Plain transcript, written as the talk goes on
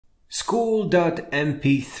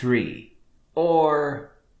SCHOOL.MP3,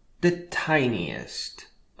 or the tiniest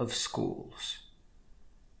of schools.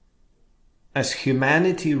 As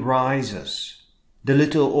humanity rises, the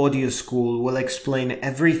little audio school will explain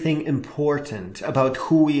everything important about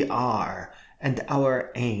who we are and our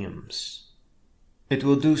aims. It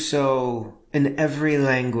will do so in every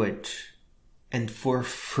language and for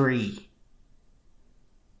free.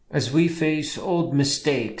 As we face old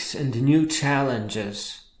mistakes and new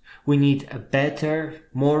challenges, we need a better,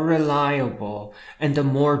 more reliable, and a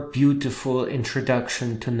more beautiful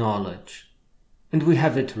introduction to knowledge. And we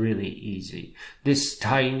have it really easy. This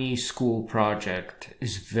tiny school project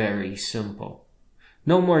is very simple.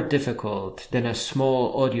 No more difficult than a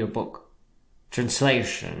small audiobook.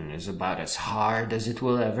 Translation is about as hard as it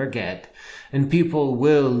will ever get, and people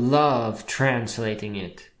will love translating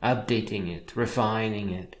it, updating it,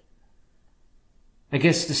 refining it. I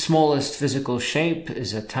guess the smallest physical shape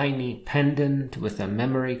is a tiny pendant with a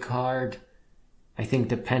memory card. I think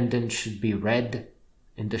the pendant should be red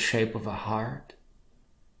in the shape of a heart.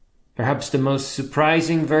 Perhaps the most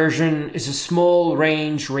surprising version is a small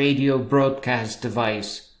range radio broadcast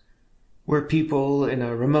device where people in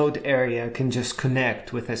a remote area can just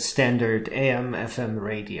connect with a standard AM/FM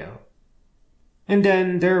radio. And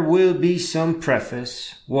then there will be some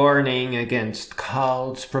preface, warning against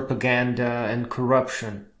cults, propaganda, and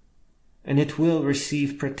corruption. And it will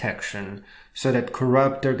receive protection so that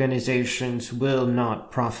corrupt organizations will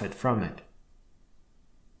not profit from it.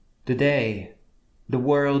 Today, the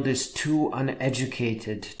world is too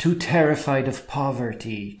uneducated, too terrified of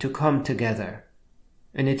poverty to come together.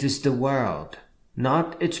 And it is the world,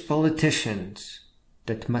 not its politicians,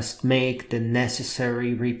 that must make the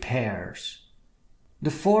necessary repairs. The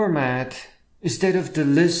format is that of the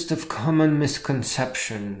list of common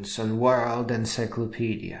misconceptions on World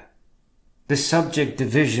Encyclopedia. The subject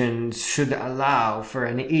divisions should allow for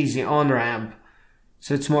an easy on-ramp,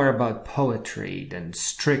 so it's more about poetry than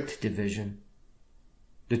strict division.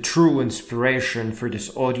 The true inspiration for this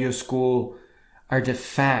audio school are the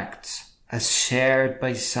facts as shared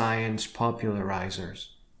by science popularizers.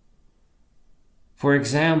 For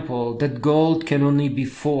example, that gold can only be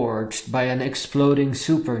forged by an exploding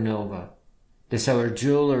supernova. This our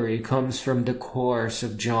jewelry comes from the cores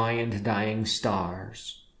of giant dying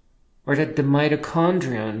stars. Or that the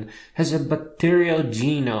mitochondrion has a bacterial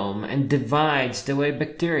genome and divides the way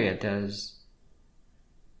bacteria does.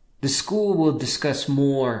 The school will discuss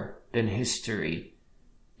more than history.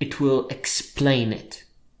 It will explain it.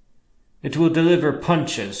 It will deliver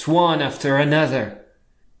punches, one after another.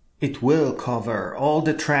 It will cover all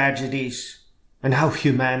the tragedies and how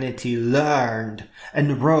humanity learned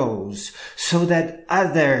and rose so that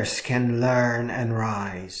others can learn and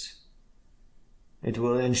rise. It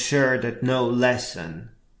will ensure that no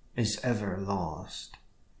lesson is ever lost.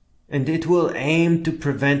 And it will aim to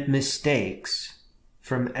prevent mistakes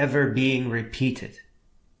from ever being repeated.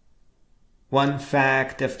 One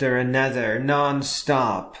fact after another,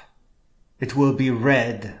 non-stop. It will be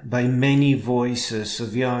read by many voices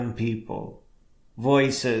of young people,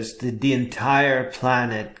 voices that the entire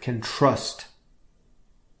planet can trust.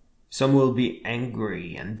 Some will be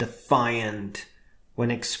angry and defiant when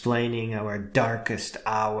explaining our darkest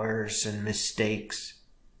hours and mistakes.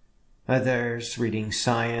 Others, reading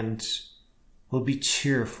science, will be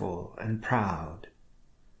cheerful and proud.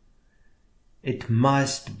 It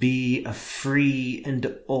must be a free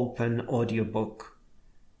and open audiobook,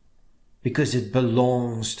 because it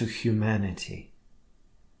belongs to humanity.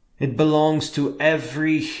 It belongs to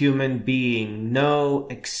every human being, no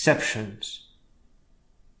exceptions.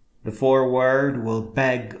 The foreword will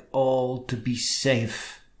beg all to be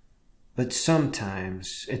safe, but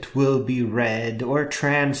sometimes it will be read or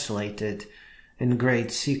translated in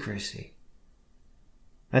great secrecy.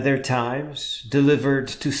 Other times, delivered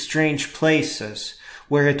to strange places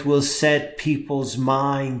where it will set people's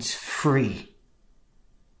minds free.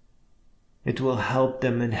 It will help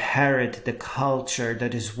them inherit the culture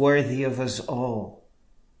that is worthy of us all.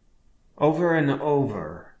 Over and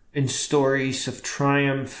over, in stories of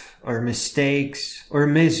triumph or mistakes or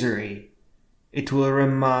misery, it will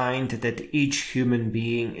remind that each human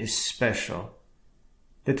being is special,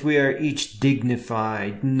 that we are each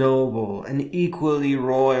dignified, noble, and equally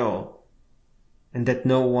royal, and that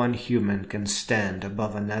no one human can stand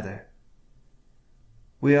above another.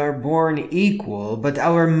 We are born equal, but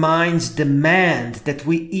our minds demand that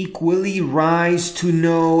we equally rise to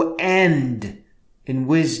no end in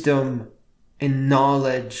wisdom, in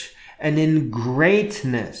knowledge, and in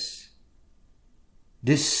greatness.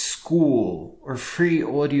 This school or free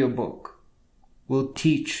audiobook will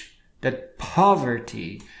teach that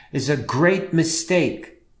poverty is a great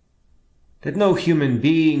mistake, that no human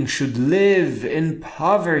being should live in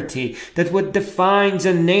poverty, that what defines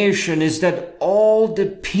a nation is that all the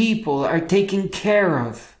people are taken care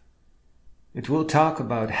of. It will talk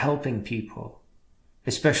about helping people,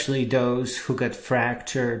 especially those who got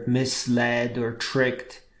fractured, misled, or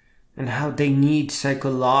tricked, and how they need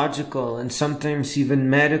psychological and sometimes even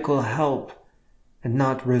medical help, and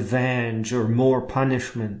not revenge or more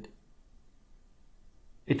punishment.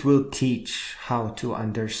 It will teach how to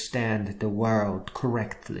understand the world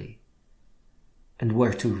correctly and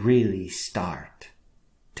where to really start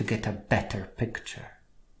to get a better picture.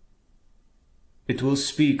 It will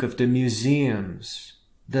speak of the museums,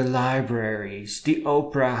 the libraries, the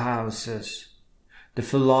opera houses, the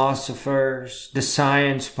philosophers, the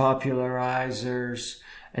science popularizers,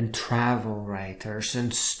 and travel writers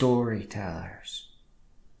and storytellers.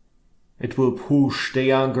 It will push the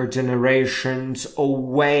younger generations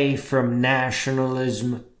away from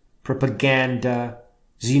nationalism, propaganda,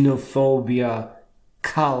 xenophobia,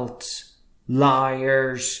 cults,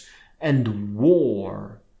 liars, and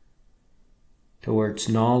war, towards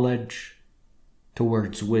knowledge,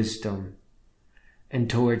 towards wisdom, and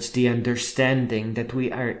towards the understanding that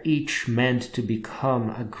we are each meant to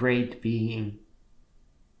become a great being.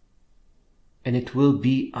 And it will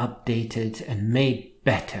be updated and made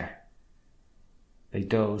better by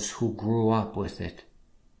those who grew up with it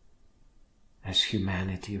as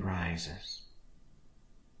humanity rises.